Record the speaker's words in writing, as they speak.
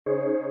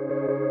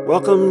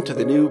Welcome to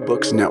the New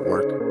Books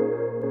Network.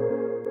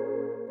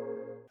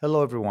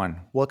 Hello, everyone.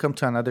 Welcome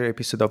to another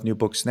episode of New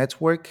Books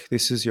Network.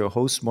 This is your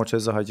host,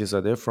 Morteza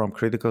Hajizadeh from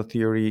Critical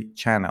Theory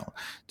Channel.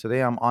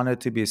 Today, I'm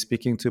honored to be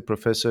speaking to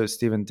Professor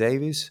Stephen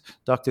Davies.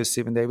 Dr.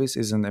 Stephen Davies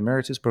is an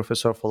emeritus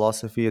professor of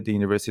philosophy at the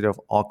University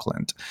of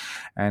Auckland,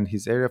 and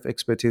his area of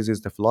expertise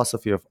is the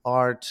philosophy of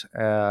art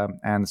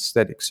and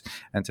aesthetics.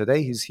 And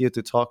today, he's here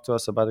to talk to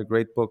us about a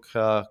great book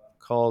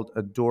called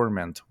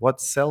Adornment: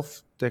 What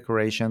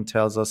Self-Decoration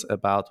Tells Us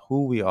About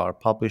Who We Are,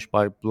 published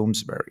by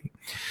Bloomsbury.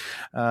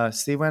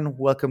 Stephen,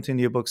 welcome to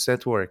New Books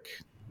Network.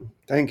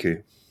 Thank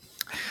you.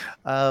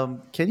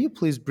 Can you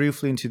please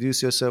briefly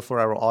introduce yourself for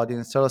our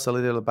audience? Tell us a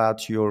little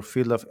about your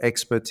field of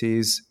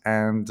expertise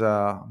and,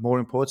 more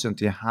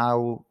importantly,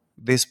 how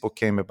this book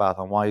came about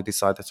and why you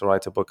decided to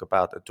write a book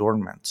about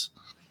adornment.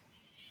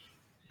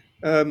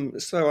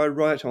 So I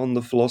write on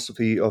the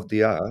philosophy of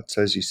the arts,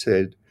 as you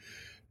said,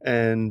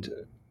 and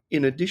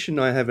in addition,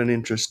 I have an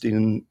interest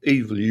in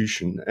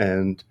evolution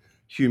and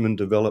human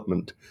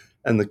development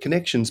and the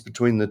connections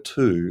between the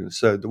two.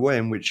 So the way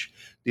in which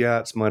the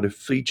arts might have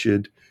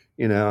featured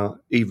in our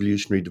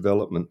evolutionary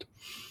development.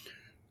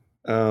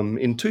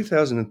 In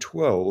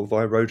 2012,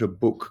 I wrote a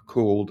book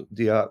called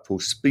The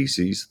Artful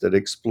Species that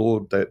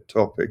explored that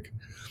topic.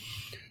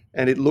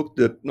 And it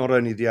looked at not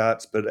only the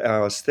arts, but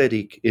our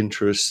aesthetic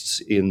interests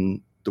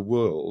in the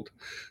world.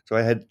 So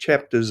I had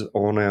chapters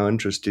on our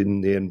interest in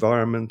the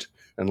environment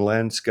and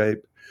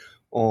landscape,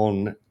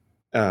 on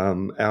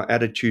our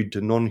attitude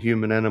to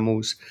non-human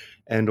animals,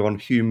 and on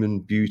human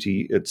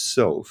beauty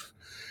itself.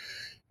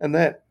 And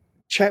that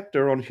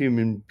chapter on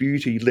human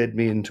beauty led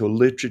me into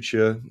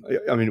literature.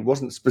 I mean, it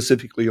wasn't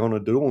specifically on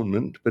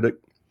adornment, but it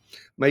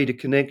made a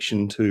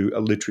connection to a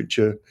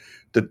literature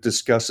that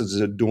discusses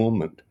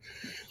adornment.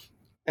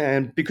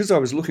 And because I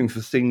was looking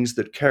for things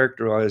that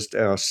characterized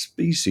our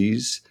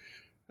species,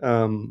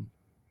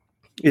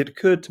 it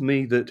occurred to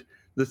me that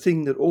the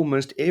thing that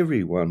almost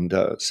everyone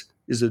does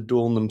is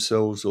adorn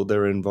themselves or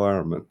their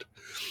environment.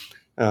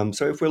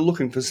 So if we're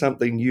looking for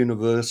something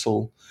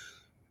universal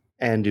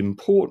and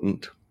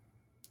important,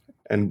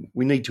 and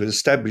we need to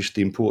establish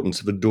the importance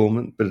of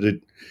adornment, but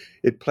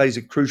it plays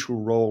a crucial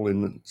role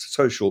in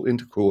social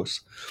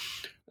intercourse,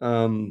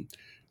 then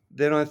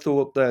I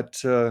thought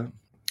that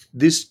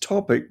this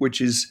topic,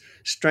 which is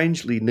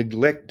strangely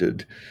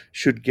neglected,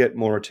 should get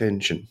more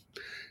attention.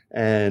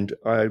 And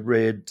I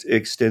read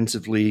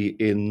extensively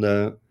in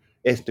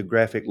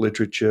ethnographic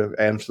literature,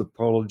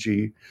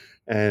 anthropology,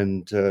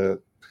 and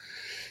the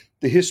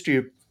history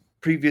of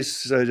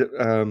previous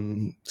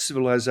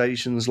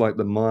civilizations like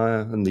the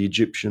Maya and the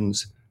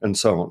Egyptians, and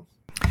so on.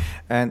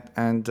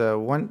 And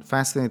one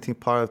fascinating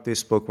part of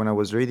this book, when I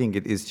was reading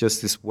it, is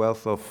just this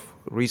wealth of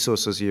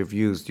resources you've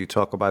used. You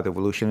talk about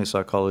evolutionary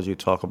psychology, you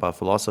talk about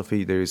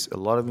philosophy. There is a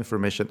lot of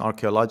information,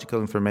 archaeological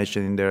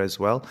information in there as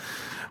well,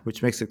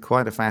 which makes it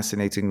quite a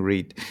fascinating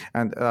read.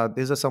 And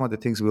these are some of the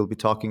things we'll be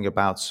talking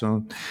about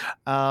soon.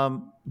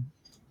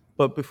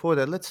 But before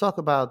that, let's talk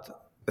about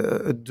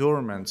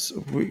adornments.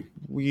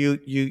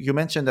 You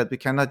mentioned that we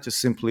cannot just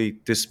simply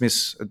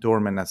dismiss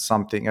adornment as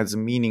something, as a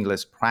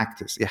meaningless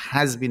practice. It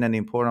has been an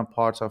important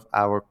part of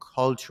our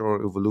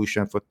cultural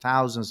evolution for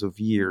thousands of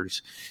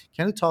years.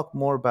 Can you talk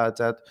more about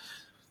that?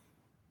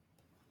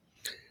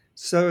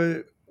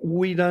 So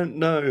we don't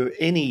know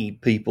any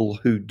people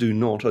who do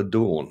not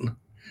adorn.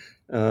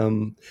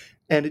 And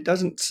it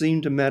doesn't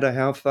seem to matter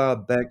how far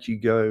back you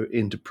go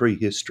into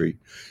prehistory.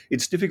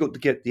 It's difficult to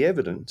get the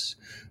evidence,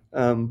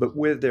 but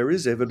where there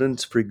is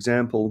evidence, for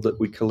example, that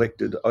we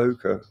collected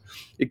ochre,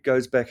 it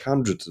goes back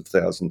hundreds of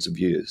thousands of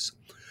years.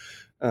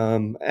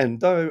 And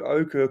though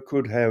ochre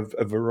could have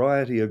a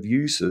variety of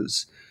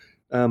uses,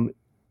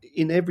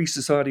 in every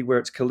society where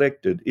it's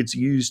collected, it's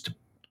used to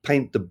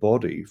paint the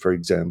body, for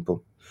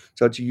example.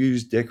 So it's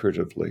used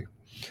decoratively.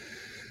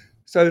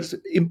 So it's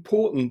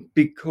important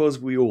because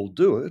we all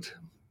do it,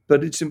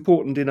 but it's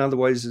important in other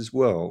ways as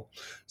well.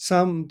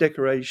 Some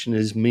decoration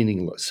is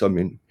meaningless. I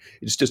mean,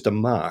 it's just a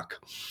mark.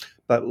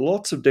 But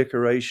lots of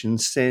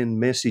decorations send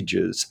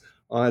messages,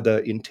 either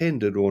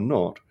intended or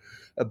not,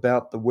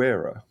 about the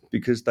wearer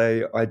because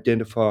they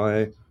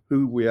identify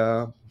who we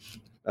are,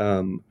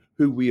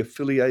 who we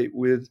affiliate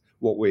with,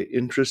 what we're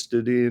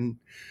interested in,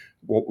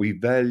 what we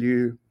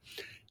value.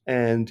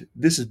 And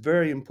this is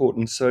very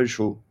important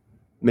social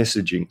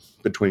messaging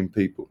between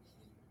people.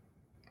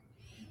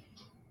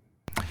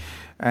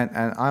 And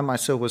I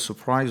myself was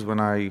surprised when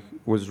I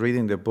was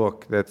reading the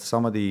book that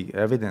some of the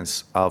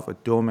evidence of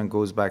adornment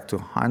goes back to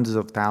hundreds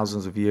of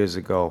thousands of years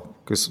ago.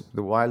 Because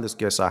the wildest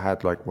guess I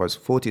had was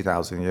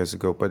 40,000 years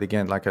ago. But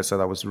again, like I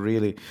said, I was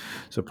really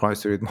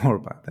surprised to read more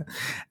about that.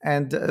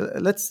 And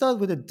let's start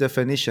with a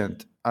definition.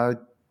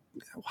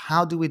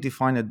 How do we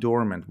define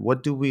adornment?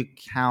 What do we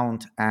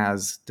count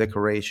as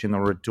decoration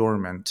or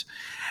adornment?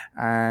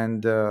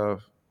 And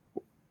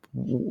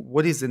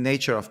what is the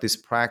nature of this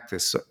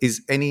practice? So does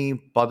any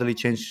bodily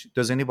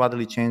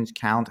change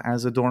count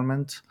as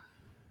adornment?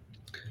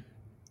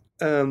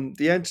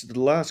 The answer to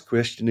the last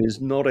question is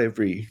not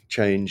every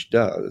change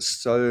does.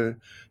 So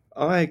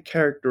I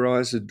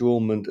characterize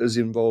adornment as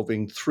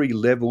involving 3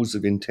 levels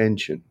of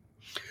intention.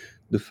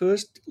 The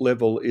first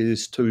level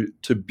is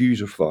to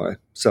beautify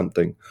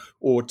something,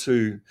 or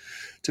to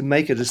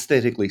make it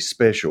aesthetically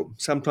special.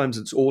 Sometimes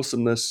it's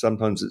awesomeness,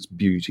 sometimes it's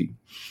beauty.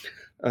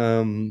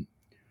 Um,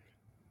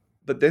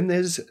 but then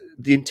there's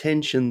the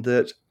intention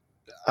that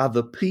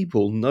other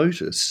people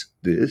notice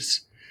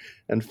this.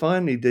 And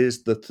finally,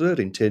 there's the third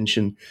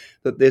intention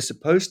that they're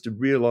supposed to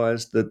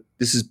realize that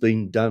this is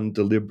being done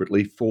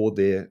deliberately for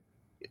their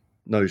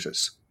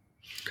notice.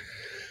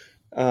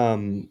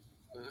 Um,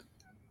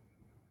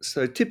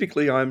 so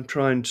typically, I'm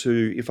trying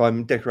to, if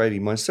I'm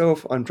decorating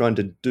myself, I'm trying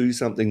to do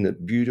something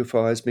that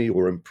beautifies me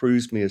or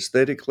improves me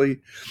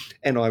aesthetically.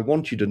 And I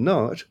want you to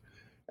know it.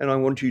 And I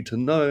want you to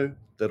know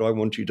that I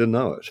want you to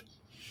know it.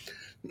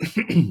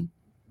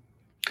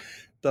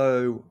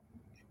 Though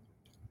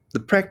the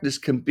practice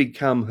can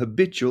become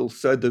habitual,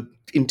 so the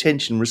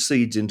intention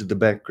recedes into the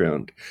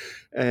background.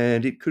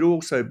 And it could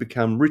also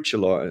become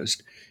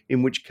ritualized,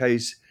 in which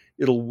case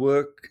it'll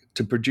work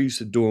to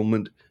produce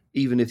adornment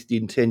even if the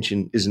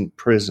intention isn't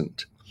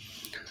present.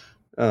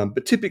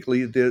 But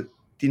typically, the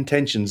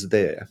intention's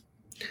there.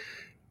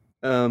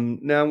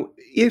 Now,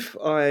 if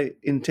I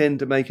intend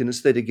to make an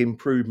aesthetic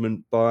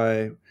improvement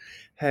by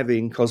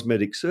having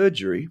cosmetic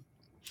surgery,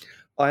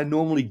 I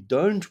normally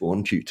don't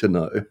want you to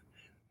know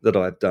that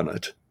I've done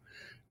it.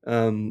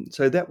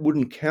 So that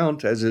wouldn't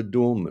count as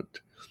adornment.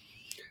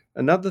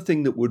 Another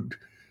thing that would,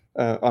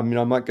 I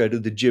might go to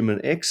the gym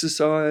and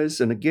exercise,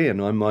 and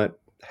again, I might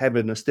have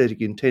an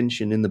aesthetic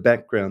intention in the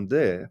background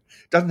there.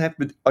 Doesn't have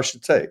to, I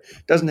should say,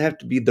 doesn't have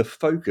to be the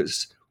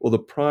focus or the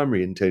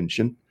primary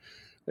intention.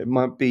 It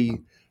might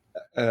be,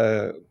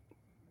 my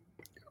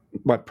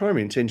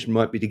primary intention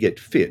might be to get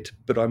fit,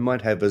 but I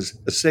might have as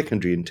a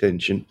secondary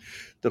intention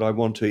that I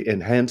want to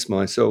enhance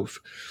myself.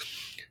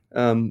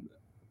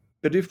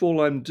 But if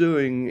all I'm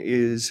doing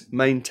is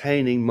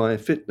maintaining my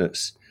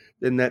fitness,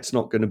 then that's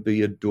not going to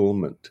be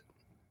adornment.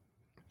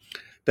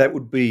 That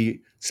would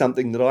be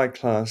something that I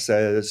class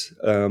as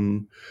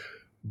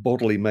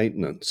bodily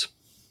maintenance.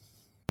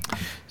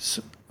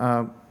 So,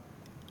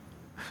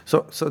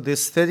 so the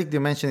aesthetic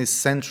dimension is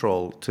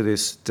central to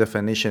this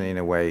definition in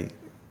a way.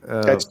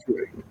 That's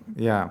correct.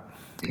 Yeah,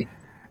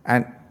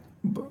 and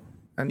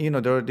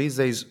there are these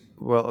days.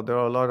 Well, there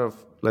are a lot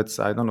of, let's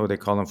say, I don't know, they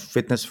call them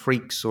fitness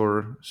freaks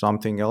or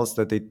something else,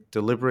 that they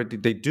deliberately,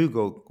 they do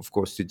go, of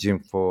course, to gym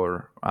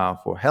for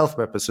health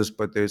purposes,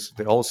 but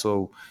they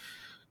also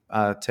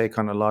take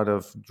on a lot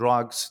of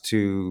drugs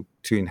to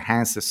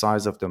enhance the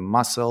size of the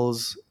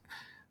muscles.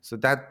 So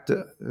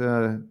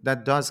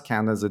that does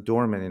count as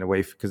adornment in a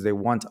way, because they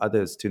want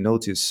others to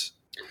notice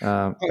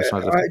the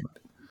size of.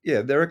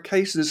 Yeah, there are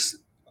cases.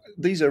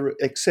 These are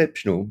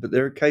exceptional, but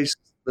there are cases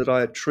that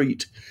I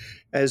treat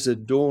as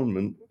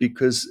adornment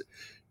because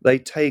they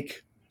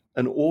take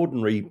an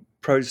ordinary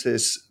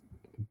process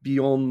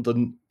beyond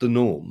the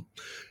norm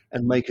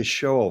and make a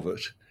show of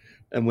it.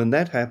 And when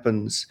that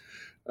happens,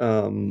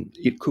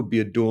 it could be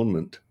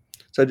adornment.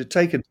 So to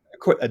take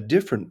quite a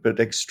different but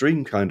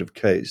extreme kind of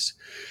case,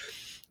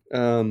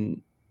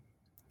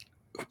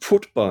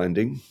 foot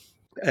binding,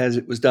 as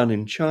it was done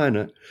in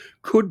China,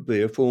 could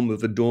be a form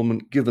of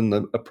adornment given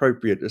the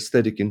appropriate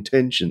aesthetic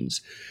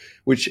intentions,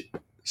 which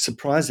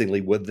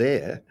surprisingly were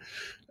there.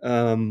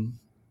 But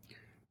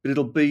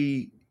it'll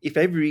be, if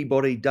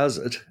everybody does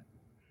it,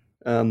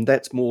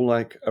 that's more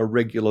like a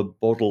regular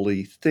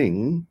bodily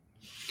thing.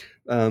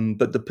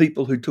 But the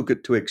people who took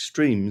it to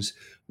extremes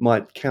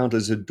might count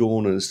as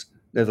adorners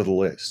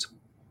nevertheless.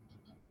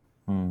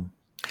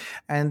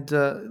 And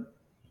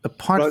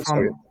apart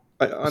from,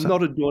 I'm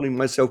not adorning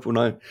myself when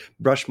I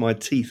brush my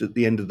teeth at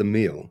the end of the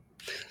meal.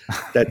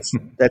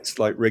 That's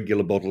like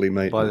regular bodily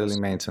maintenance. Bodily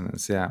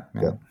maintenance, yeah.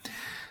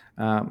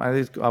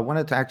 I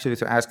wanted to actually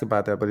to ask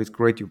about that, but it's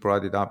great you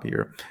brought it up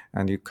here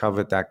and you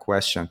covered that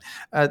question.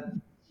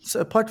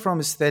 So apart from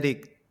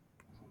aesthetic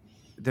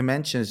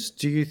dimensions,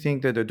 do you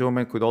think that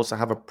adornment could also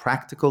have a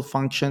practical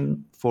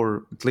function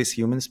for at least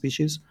human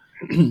species?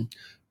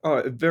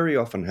 It very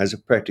often has a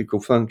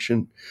practical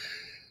function.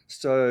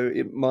 So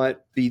it might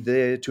be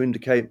there to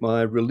indicate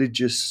my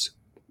religious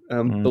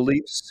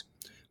beliefs,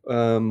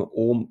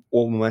 or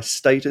my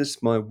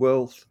status, my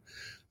wealth.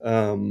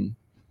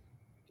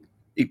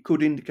 It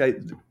could indicate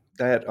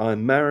that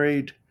I'm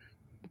married,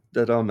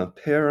 that I'm a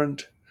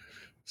parent.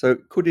 So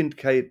it could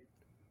indicate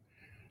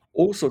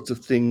all sorts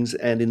of things,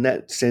 and in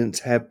that sense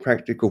have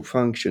practical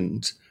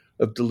functions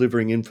of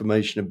delivering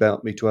information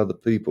about me to other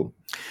people.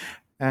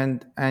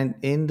 And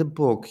in the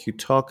book, you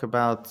talk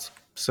about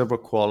several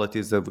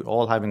qualities that we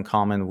all have in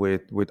common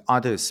with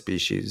other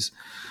species.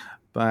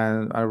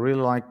 But I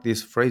really like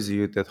this phrase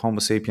you used, that Homo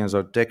sapiens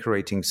are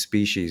decorating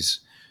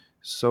species.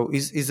 So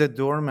is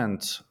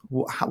adornment,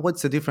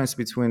 what's the difference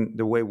between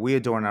the way we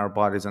adorn our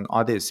bodies and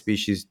other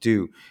species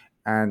do?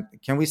 And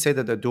can we say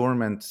that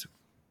adornment,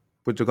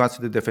 with regards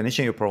to the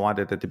definition you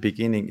provided at the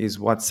beginning, is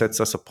what sets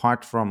us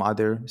apart from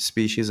other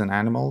species and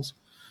animals?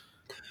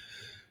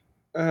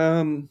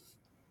 I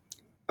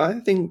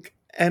think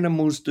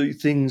animals do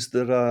things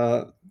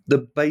that the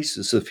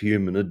basis of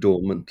human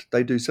adornment.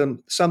 They do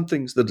some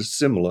things that are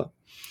similar,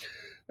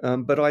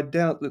 but I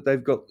doubt that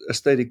they've got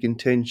aesthetic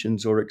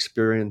intentions or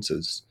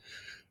experiences.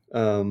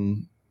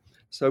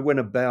 So when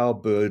a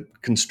bowerbird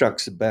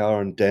constructs a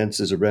bower and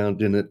dances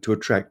around in it to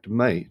attract a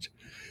mate,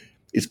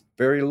 it's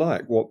very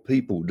like what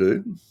people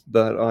do,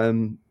 but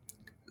I'm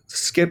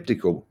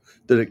skeptical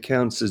that it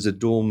counts as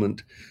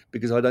adornment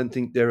because I don't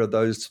think there are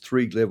those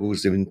three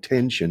levels of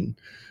intention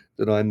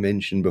that I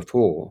mentioned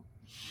before.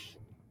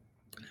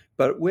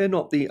 But we're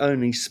not the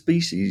only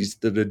species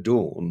that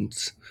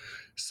adorns.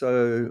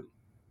 So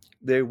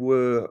there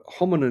were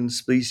hominin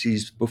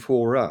species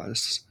before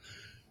us,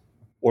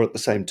 or at the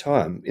same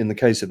time, in the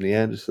case of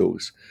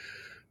Neanderthals,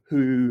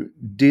 who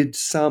did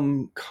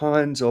some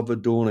kinds of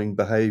adorning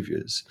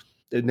behaviours.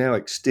 They're now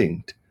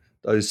extinct,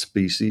 those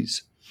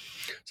species.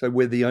 So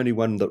we're the only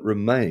one that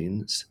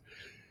remains.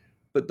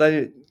 But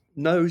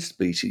no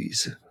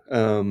species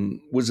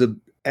was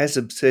as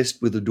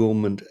obsessed with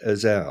adornment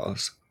as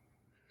ours.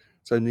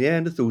 So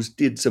Neanderthals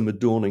did some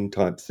adorning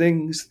type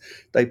things.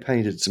 They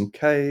painted some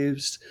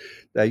caves.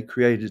 They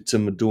created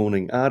some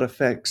adorning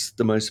artifacts.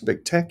 The most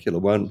spectacular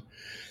one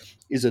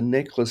is a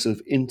necklace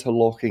of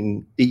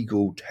interlocking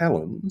eagle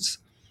talons.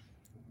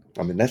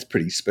 I mean, that's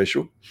pretty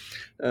special.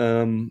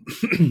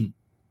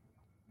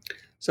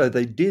 So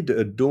they did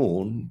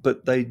adorn,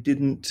 but they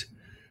didn't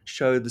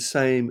show the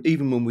same,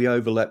 even when we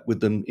overlapped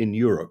with them in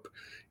Europe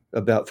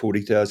about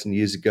 40,000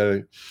 years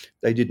ago,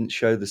 they didn't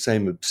show the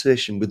same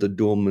obsession with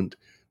adornment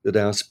that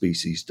our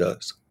species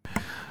does.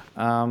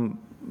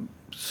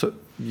 So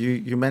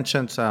you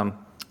mentioned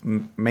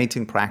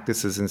mating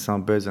practices in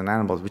some birds and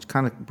animals, which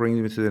kind of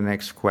brings me to the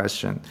next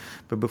question.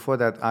 But before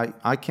that,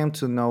 I came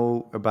to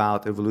know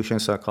about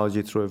evolutionary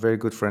psychology through a very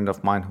good friend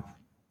of mine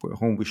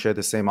whom we shared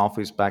the same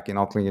office back in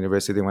Auckland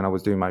University when I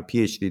was doing my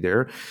PhD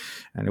there.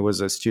 And it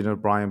was a student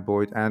of Brian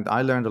Boyd. And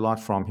I learned a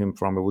lot from him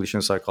from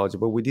evolutionary psychology,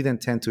 but we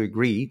didn't tend to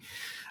agree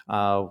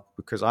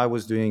because I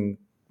was doing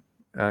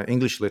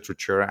English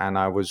literature and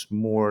I was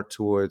more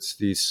towards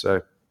these,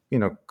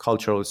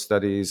 cultural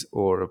studies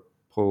or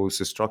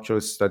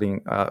post-structural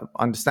studying,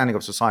 understanding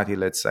of society,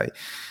 let's say.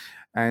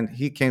 And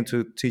he came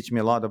to teach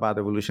me a lot about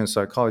evolution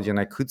psychology, and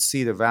I could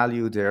see the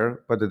value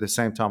there. But at the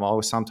same time, I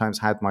always sometimes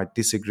had my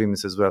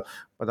disagreements as well.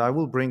 But I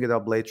will bring it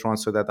up later on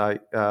so that I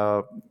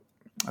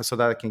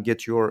can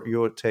get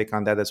your take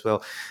on that as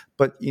well.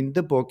 But in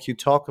the book, you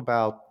talk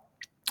about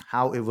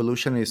how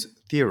evolutionist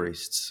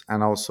theorists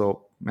and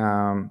also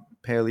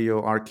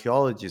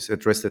paleoarchaeologists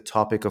address the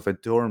topic of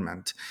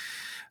adornment.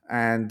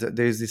 And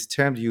there's this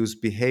term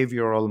used,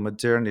 behavioral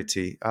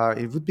modernity.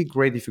 It would be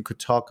great if you could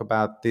talk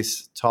about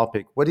this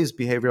topic. What is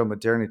behavioral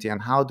modernity,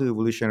 and how do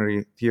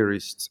evolutionary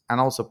theorists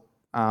and also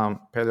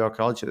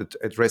paleoarchaeologists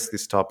address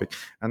this topic?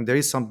 And there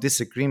is some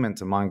disagreement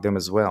among them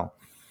as well.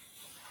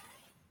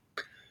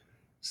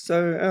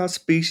 So our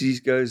species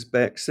goes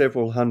back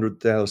several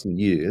 100,000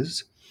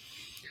 years,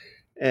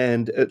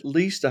 and at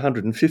least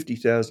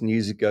 150,000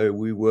 years ago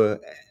we were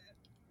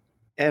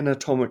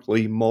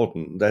anatomically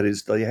modern. That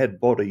is, they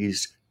had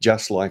bodies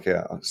just like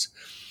ours.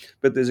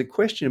 But there's a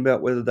question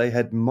about whether they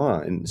had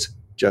minds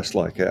just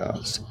like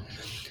ours.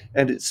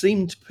 And it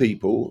seemed to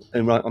people,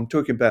 and I'm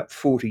talking about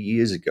 40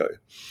 years ago,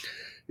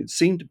 it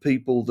seemed to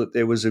people that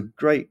there was a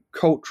great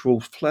cultural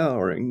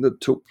flowering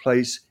that took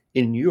place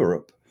in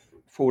Europe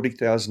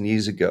 40,000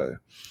 years ago.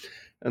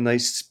 And they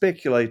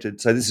speculated,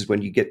 so this is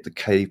when you get the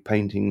cave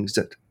paintings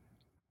at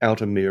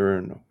Altamira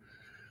and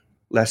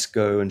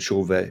Lascaux and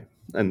Chauvet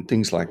and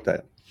things like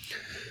that.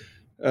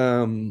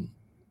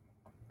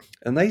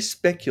 And they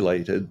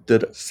speculated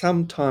that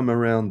sometime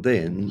around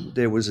then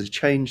there was a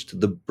change to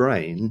the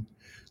brain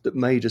that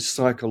made us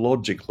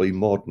psychologically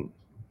modern.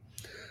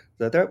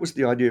 Now, that was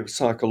the idea of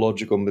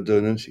psychological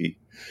modernity.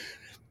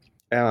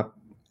 Our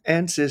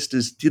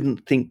ancestors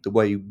didn't think the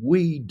way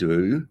we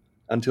do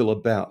until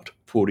about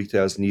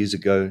 40,000 years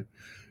ago.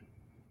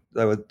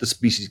 The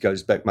species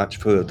goes back much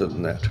further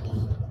than that.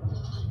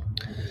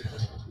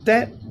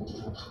 That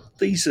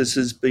thesis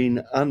has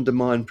been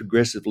undermined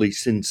progressively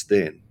since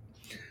then.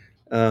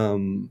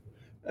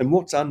 And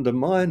what's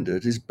undermined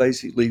it is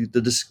basically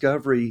the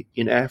discovery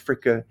in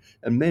Africa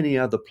and many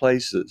other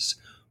places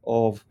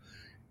of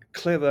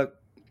clever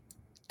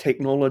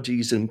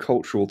technologies and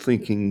cultural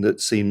thinking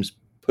that seems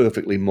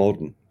perfectly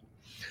modern.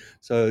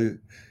 So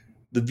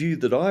the view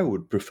that I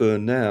would prefer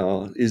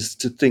now is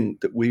to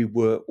think that we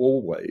were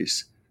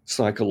always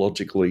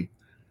psychologically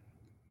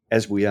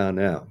as we are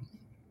now.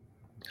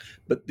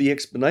 But the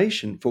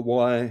explanation for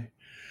why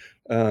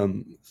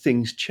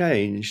things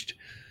changed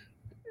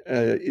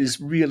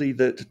is really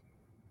that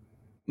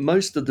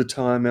most of the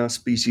time our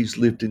species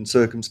lived in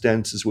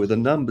circumstances where the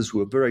numbers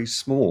were very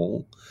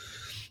small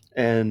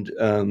and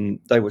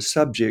they were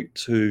subject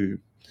to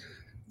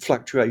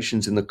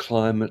fluctuations in the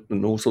climate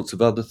and all sorts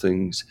of other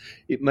things.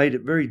 It made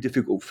it very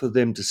difficult for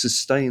them to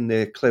sustain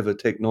their clever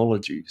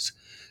technologies.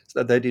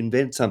 So they'd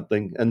invent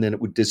something and then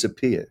it would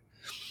disappear.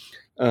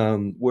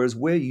 Whereas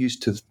we're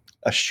used to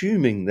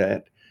assuming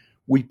that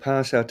we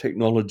pass our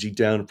technology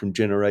down from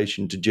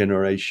generation to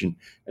generation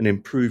and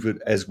improve it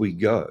as we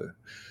go.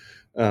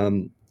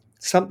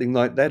 Something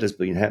like that has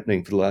been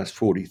happening for the last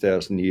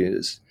 40,000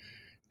 years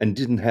and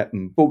didn't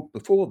happen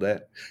before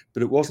that,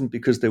 but it wasn't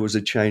because there was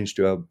a change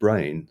to our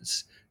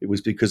brains. It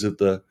was because of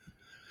the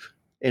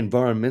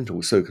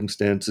environmental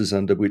circumstances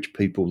under which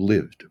people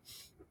lived.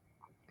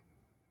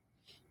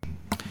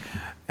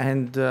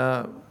 And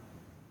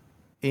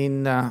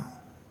in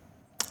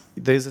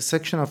there's a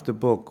section of the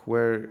book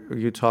where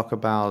you talk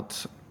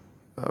about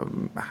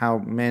how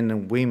men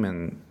and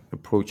women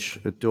approach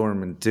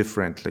adornment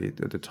differently,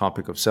 the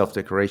topic of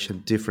self-decoration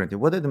differently.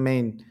 What are the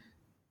main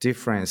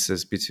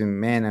differences between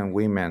men and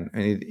women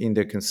in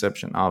their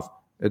conception of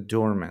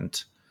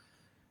adornment?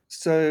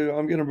 So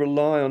I'm going to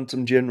rely on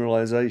some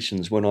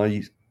generalizations when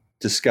I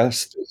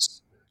discuss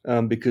this,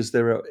 because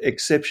there are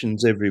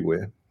exceptions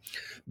everywhere.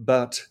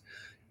 But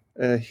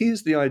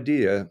here's the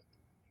idea.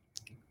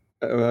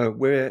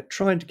 We're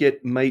trying to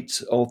get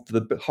mates of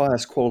the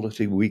highest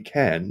quality we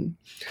can.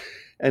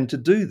 And to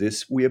do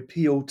this, we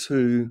appeal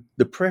to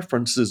the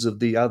preferences of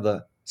the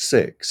other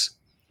sex.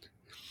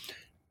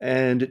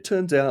 And it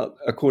turns out,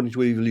 according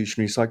to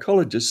evolutionary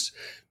psychologists,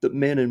 that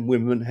men and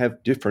women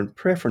have different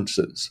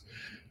preferences,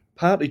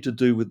 partly to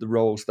do with the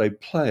roles they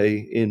play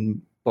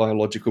in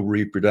biological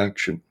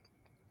reproduction.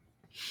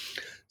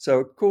 So,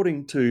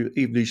 according to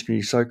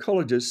evolutionary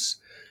psychologists,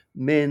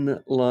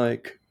 men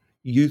like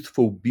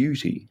youthful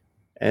beauty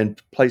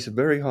and place a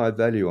very high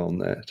value on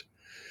that.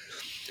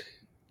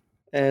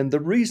 And the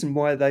reason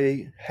why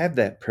they have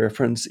that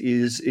preference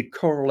is it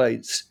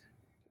correlates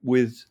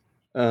with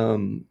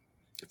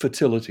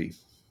fertility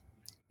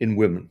in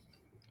women,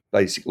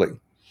 basically.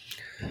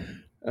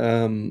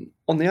 On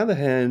the other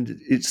hand,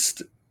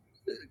 it's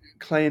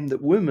claimed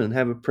that women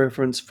have a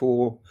preference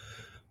for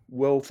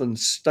wealth and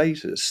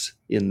status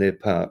in their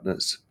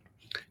partners,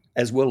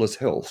 as well as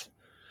health.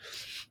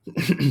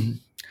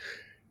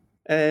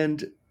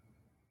 And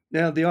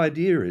now the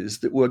idea is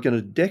that we're going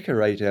to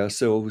decorate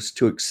ourselves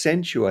to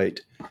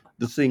accentuate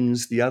the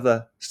things the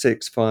other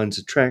sex finds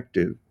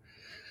attractive.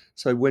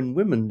 So when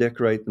women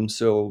decorate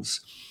themselves,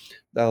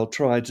 they'll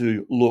try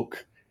to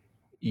look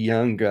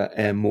younger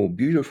and more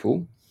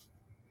beautiful.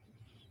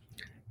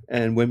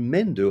 And when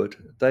men do it,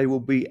 they will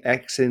be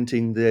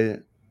accenting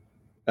their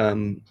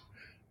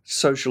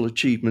social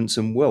achievements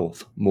and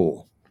wealth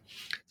more.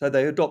 So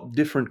they adopt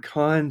different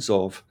kinds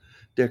of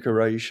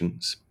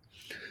decorations.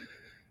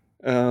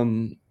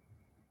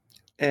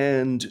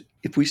 And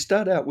if we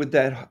start out with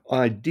that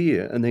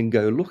idea and then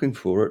go looking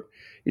for it,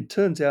 it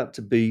turns out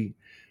to be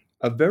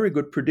a very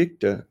good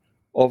predictor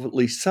of at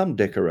least some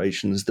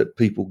decorations that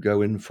people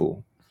go in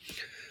for.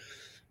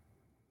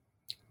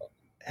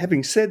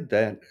 Having said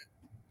that,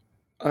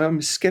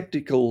 I'm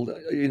skeptical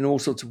in all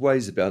sorts of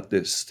ways about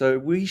this. So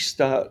we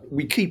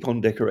keep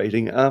on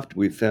decorating after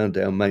we've found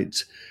our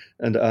mates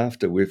and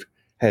after we've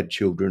had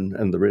children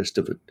and the rest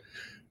of it.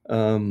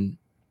 And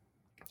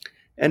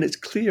it's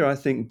clear, I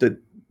think, that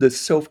the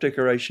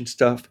self-decoration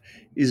stuff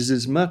is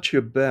as much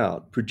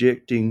about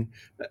projecting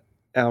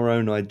our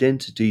own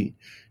identity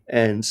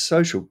and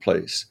social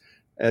place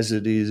as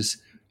it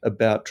is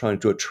about trying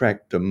to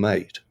attract a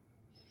mate.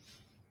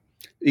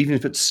 Even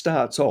if it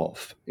starts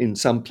off in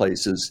some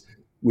places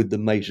with the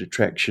mate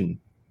attraction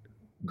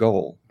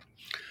goal.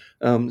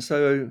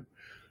 So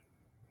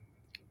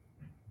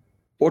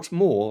what's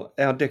more,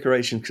 our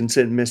decoration can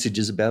send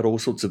messages about all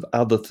sorts of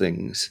other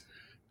things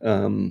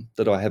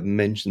that I haven't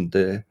mentioned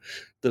there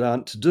that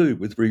aren't to do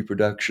with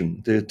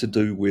reproduction. They're to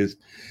do with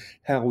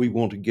how we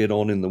want to get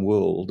on in the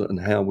world and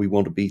how we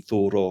want to be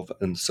thought of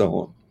and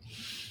so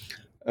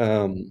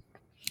on.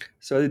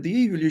 So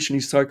the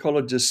evolutionary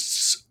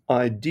psychologists'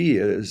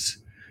 ideas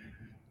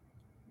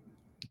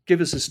give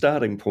us a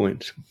starting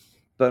point,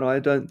 but I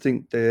don't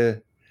think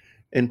they're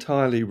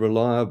entirely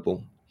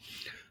reliable.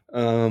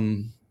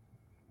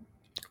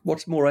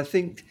 What's more, I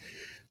think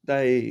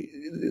they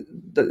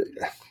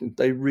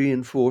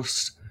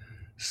reinforce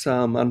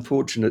some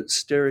unfortunate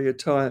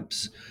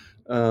stereotypes.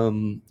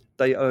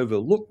 They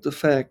overlook the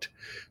fact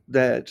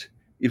that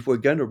if we're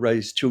going to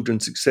raise children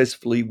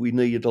successfully, we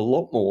need a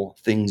lot more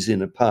things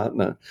in a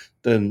partner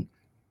than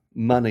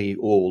money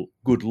or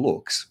good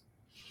looks.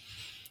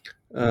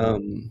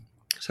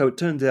 So it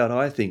turns out,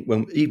 I think,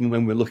 even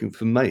when we're looking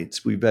for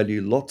mates, we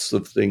value lots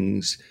of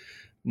things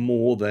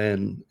more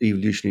than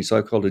evolutionary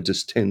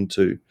psychologists tend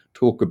to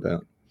talk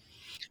about.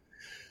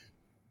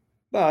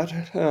 But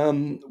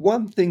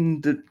one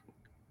thing that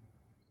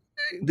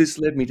this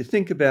led me to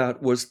think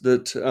about was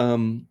that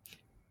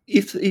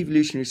if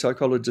evolutionary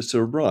psychologists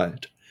are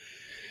right,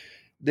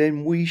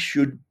 then we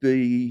should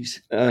be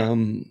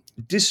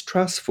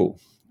distrustful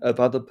of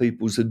other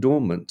people's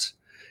adornments,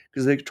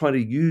 because they're trying to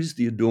use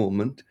the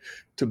adornment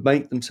to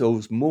make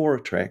themselves more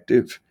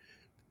attractive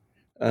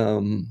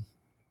so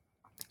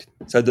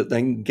that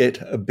they can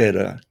get a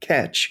better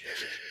catch.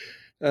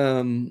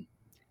 And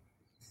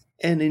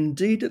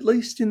indeed, at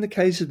least in the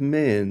case of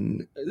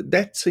men,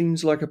 that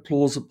seems like a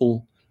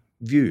plausible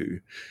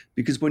view,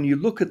 because when you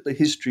look at the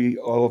history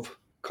of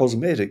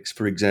cosmetics,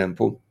 for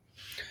example,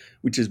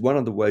 which is one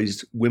of the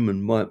ways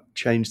women might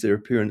change their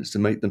appearance to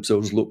make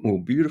themselves look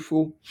more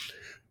beautiful.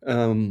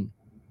 Of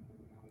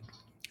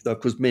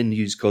course, men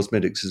use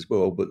cosmetics as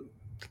well, but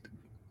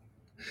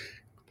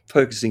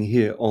focusing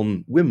here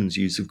on women's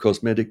use of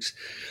cosmetics,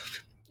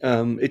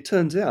 it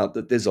turns out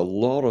that there's a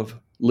lot of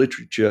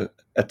literature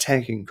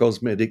attacking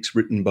cosmetics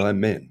written by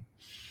men,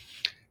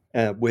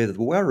 where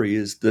the worry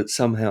is that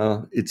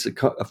somehow it's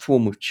a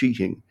form of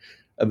cheating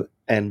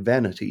and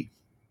vanity.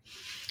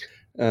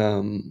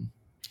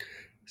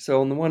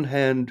 So on the one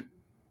hand,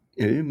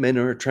 men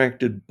are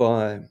attracted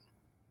by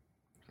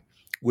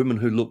women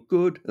who look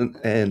good,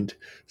 and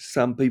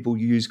some people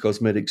use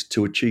cosmetics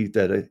to achieve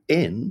that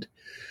end.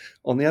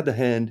 On the other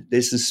hand,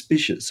 they're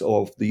suspicious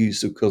of the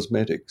use of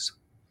cosmetics.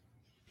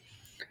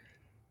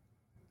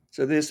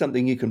 So there's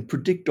something you can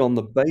predict on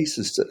the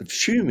basis of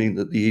assuming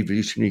that the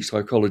evolutionary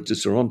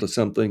psychologists are onto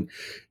something.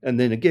 And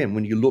then again,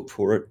 when you look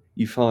for it,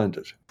 you find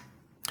it.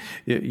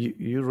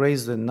 You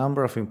raised a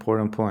number of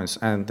important points,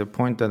 and the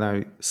point that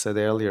I said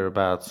earlier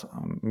about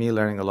me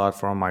learning a lot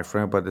from my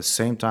friend, but at the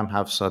same time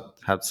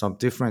had some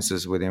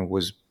differences with him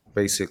was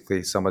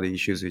basically some of the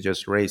issues you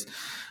just raised.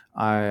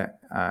 I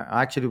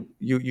actually,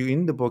 you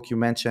in the book you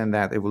mentioned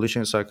that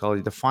evolutionary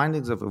psychology, the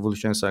findings of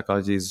evolutionary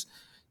psychology is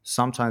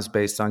sometimes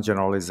based on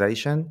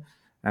generalization,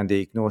 and they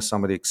ignore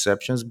some of the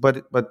exceptions.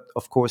 But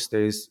of course,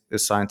 there is a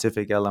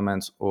scientific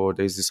element, or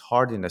there's this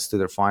hardiness to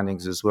their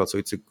findings as well. So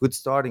it's a good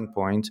starting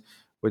point,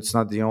 but it's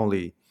not the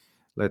only,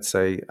 let's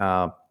say,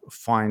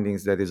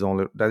 findings that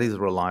is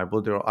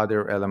reliable. There are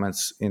other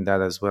elements in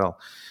that as well.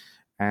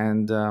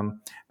 And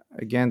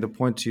again, the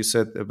point you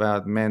said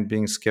about men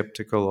being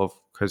skeptical of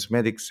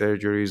cosmetic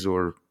surgeries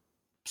or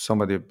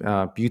some of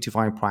the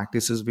beautifying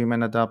practices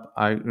women adopt.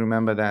 I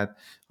remember that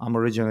I'm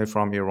originally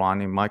from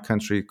Iran. In my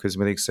country,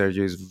 cosmetic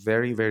surgery is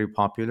very, very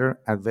popular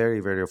and very,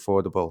 very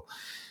affordable.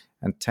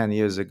 And 10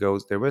 years ago,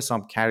 there were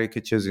some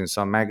caricatures in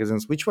some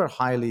magazines, which were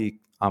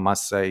highly, I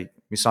must say,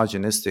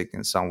 misogynistic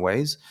in some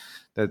ways.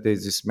 That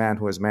there's this man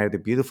who has married a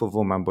beautiful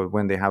woman, but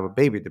when they have a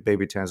baby, the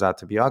baby turns out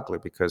to be ugly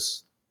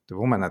because the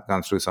woman had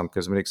gone through some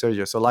cosmetic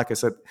surgery. So, like I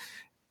said,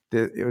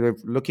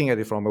 looking at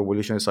it from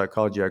evolutionary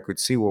psychology, I could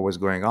see what was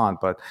going on,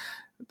 but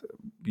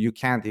you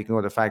can't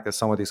ignore the fact that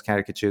some of these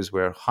caricatures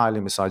were highly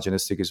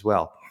misogynistic as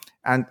well.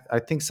 And I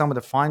think some of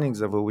the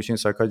findings of evolutionary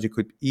psychology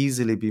could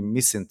easily be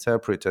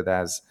misinterpreted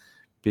as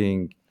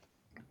being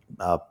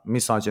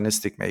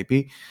misogynistic,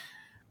 maybe.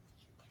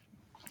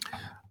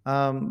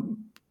 I,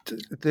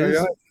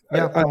 There's,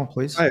 yeah, I, go on,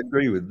 please. I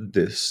agree with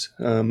this,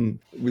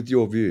 with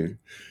your view.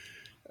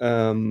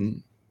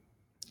 Um,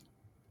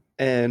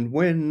 and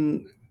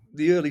when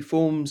the early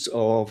forms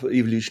of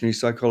evolutionary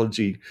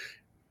psychology,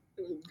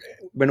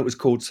 when it was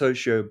called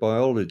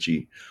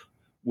sociobiology,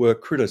 were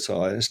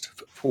criticized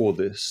for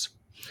this,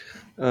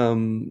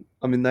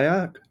 they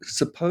are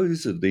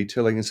supposedly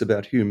telling us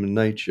about human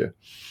nature.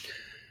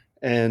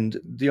 And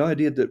the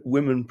idea that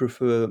women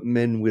prefer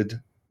men with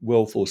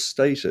wealth or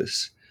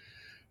status,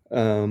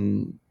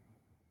 I'm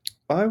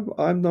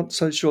not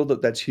so sure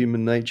that that's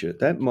human nature.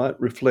 That might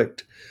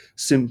reflect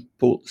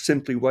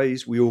simply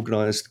ways we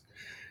organize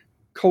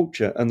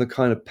culture and the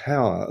kind of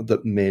power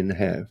that men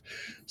have.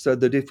 So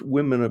that if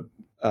women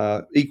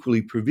are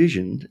equally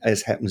provisioned,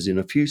 as happens in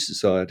a few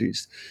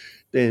societies,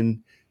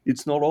 then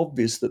it's not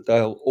obvious that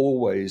they'll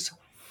always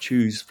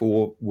choose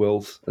for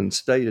wealth and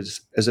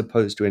status as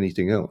opposed to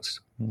anything else.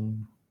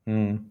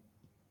 Mm.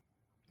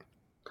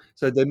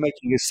 So they're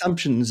making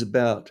assumptions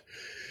about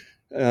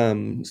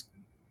the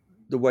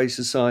way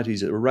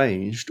societies are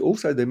arranged.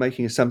 Also, they're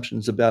making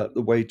assumptions about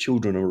the way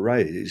children are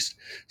raised.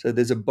 So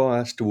there's a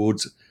bias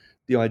towards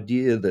the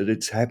idea that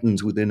it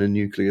happens within a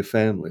nuclear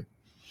family.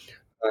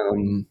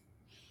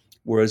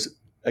 Whereas,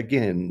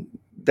 again,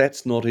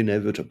 that's not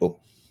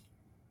inevitable.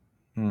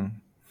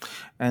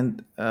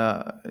 And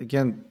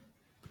again,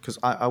 because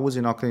I was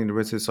in Auckland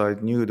University, so I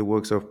knew the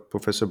works of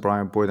Professor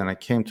Brian Boyd, and I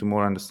came to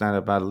more understand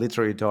about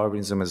literary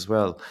Darwinism as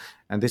well.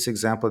 And this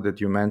example that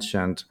you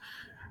mentioned,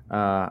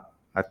 I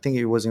think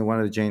it was in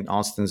one of Jane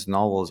Austen's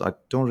novels. I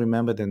don't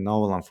remember the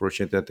novel,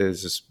 unfortunately, that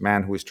there's this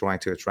man who is trying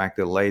to attract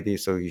a lady,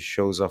 so he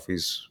shows off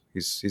his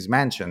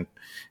mansion,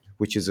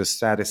 which is a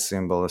status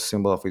symbol, a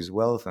symbol of his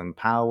wealth and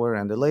power.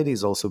 And the lady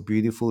is also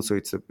beautiful, so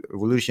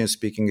evolution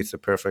speaking, it's a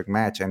perfect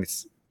match. And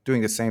it's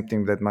doing the same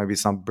thing that maybe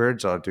some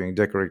birds are doing,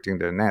 decorating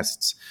their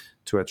nests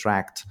to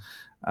attract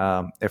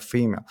a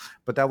female.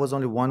 But that was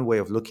only one way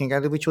of looking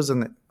at it, which was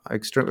a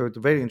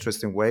very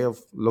interesting way of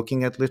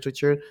looking at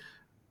literature.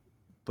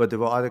 But there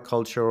were other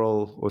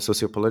cultural or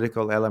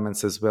sociopolitical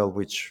elements as well,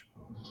 which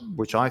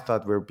I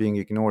thought were being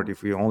ignored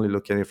if we only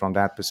look at it from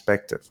that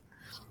perspective.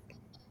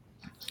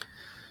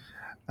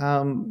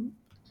 And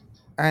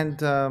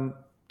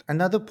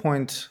another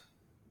point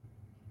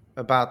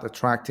about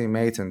attracting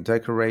mates and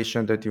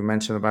decoration that you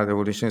mentioned about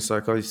evolutionary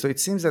psychology. So it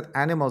seems that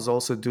animals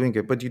also doing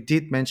it, but you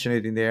did mention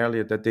it in the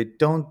earlier that they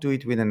don't do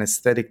it with an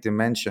aesthetic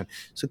dimension.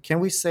 So can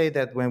we say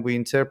that when we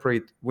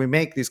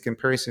make these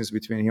comparisons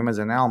between humans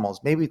and animals,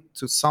 maybe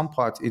to some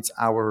part it's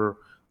our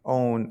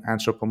own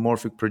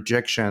anthropomorphic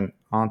projection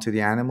onto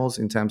the animals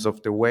in terms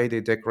of the way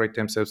they decorate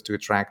themselves to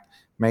attract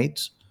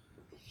mates?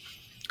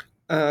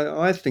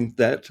 I think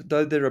that,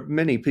 though there are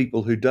many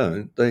people who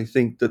don't, they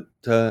think that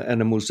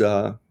animals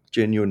are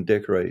genuine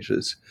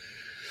decorators.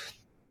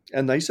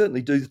 And they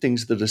certainly do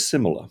things that are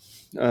similar.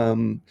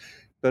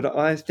 But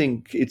I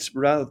think it's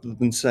rather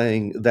than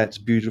saying that's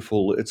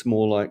beautiful, it's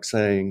more like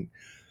saying,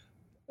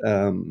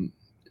 um,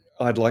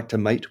 I'd like to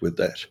mate with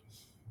that.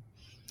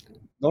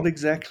 Not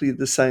exactly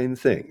the same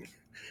thing.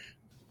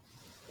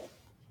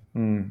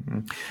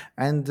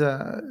 And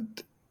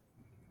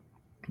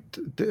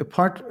the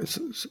part,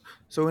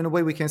 so in a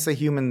way, we can say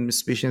human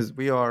species,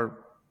 we are,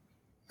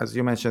 as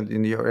you mentioned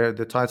in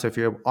the title of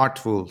your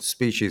artful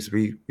species.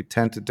 We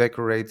tend to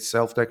decorate,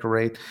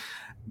 self-decorate.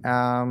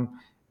 Um,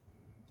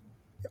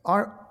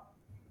 our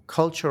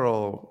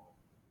cultural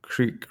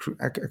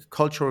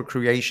cultural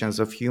creations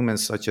of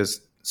humans, such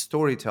as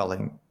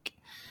storytelling,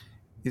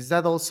 is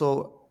that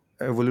also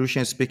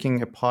evolution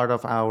speaking a part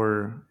of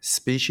our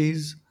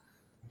species?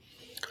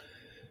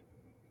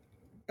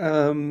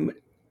 Um,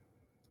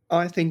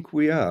 I think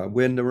we are.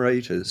 We're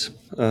narrators.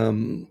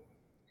 And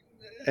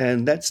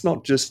that's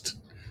not just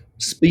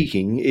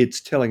speaking, it's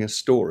telling a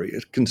story,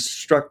 it's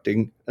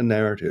constructing a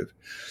narrative.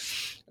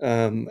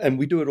 And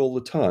we do it all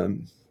the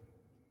time.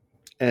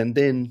 And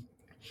then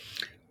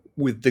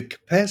with the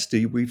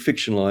capacity, we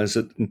fictionalize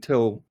it and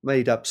tell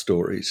made up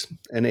stories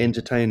and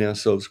entertain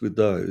ourselves with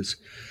those.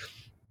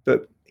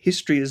 But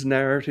history is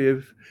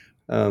narrative.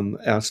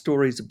 Our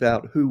stories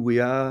about who we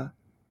are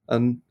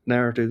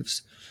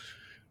narratives,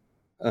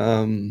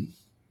 um,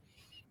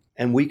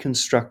 and we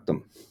construct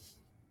them.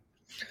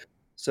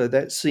 So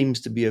that seems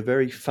to be a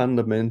very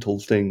fundamental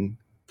thing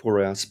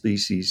for our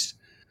species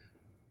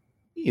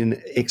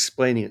in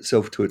explaining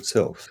itself to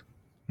itself.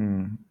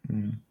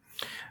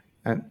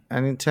 And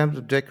in terms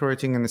of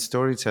decorating and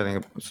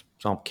storytelling,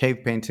 some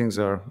cave paintings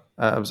are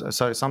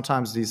sorry.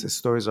 Sometimes these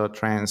stories are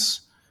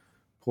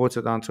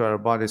transported onto our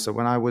bodies. So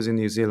when I was in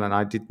New Zealand,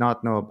 I did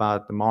not know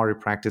about the Maori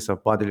practice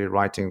of bodily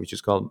writing, which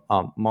is called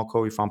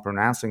moko, if I'm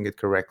pronouncing it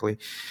correctly.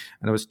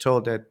 And I was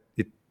told that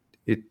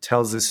it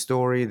tells the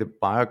story, the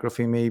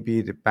biography,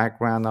 maybe the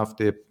background of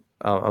the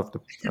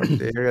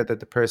area that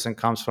the person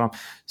comes from.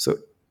 So,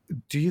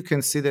 do you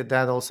consider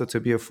that also to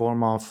be a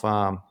form of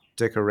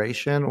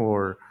decoration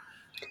or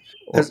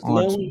As art?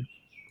 long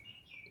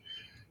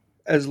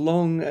as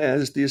long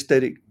as the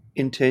aesthetic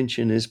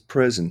intention is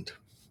present.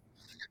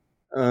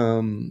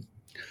 Um,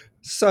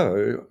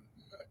 so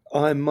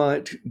I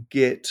might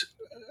get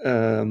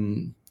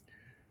um,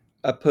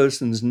 a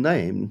person's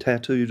name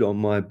tattooed on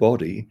my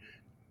body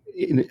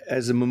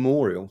as a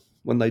memorial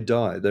when they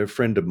die. They're a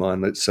friend of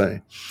mine, let's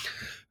say.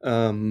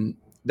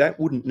 That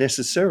wouldn't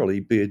necessarily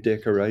be a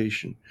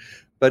decoration.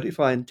 But if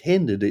I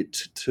intended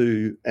it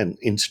to and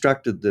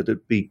instructed that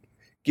it be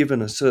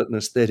given a certain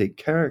aesthetic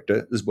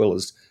character as well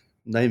as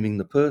naming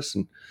the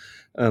person,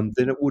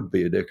 then it would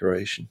be a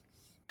decoration.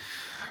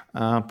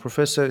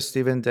 Professor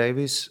Stephen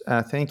Davies,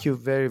 thank you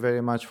very,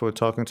 very much for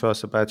talking to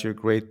us about your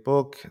great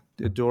book,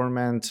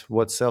 Adornment,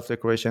 What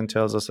Self-Decoration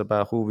Tells Us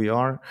About Who We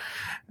Are.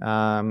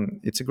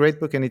 It's a great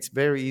book, and it's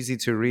very easy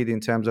to read in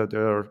terms of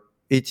there are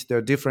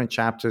different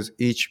chapters.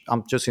 Each,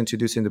 I'm just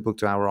introducing the book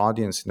to our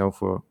audience,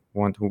 for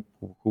one who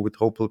would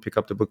hopefully pick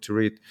up the book to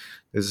read.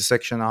 There's a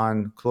section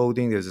on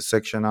clothing. There's a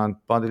section on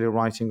bodily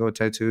writing or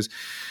tattoos.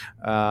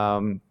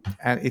 And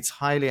it's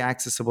highly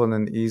accessible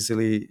and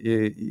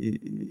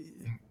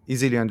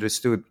easily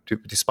understood,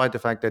 despite the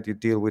fact that you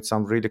deal with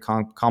some really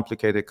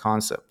complicated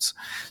concepts.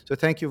 So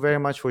thank you very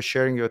much for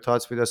sharing your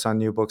thoughts with us on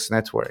New Books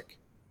Network.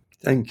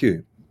 Thank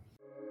you.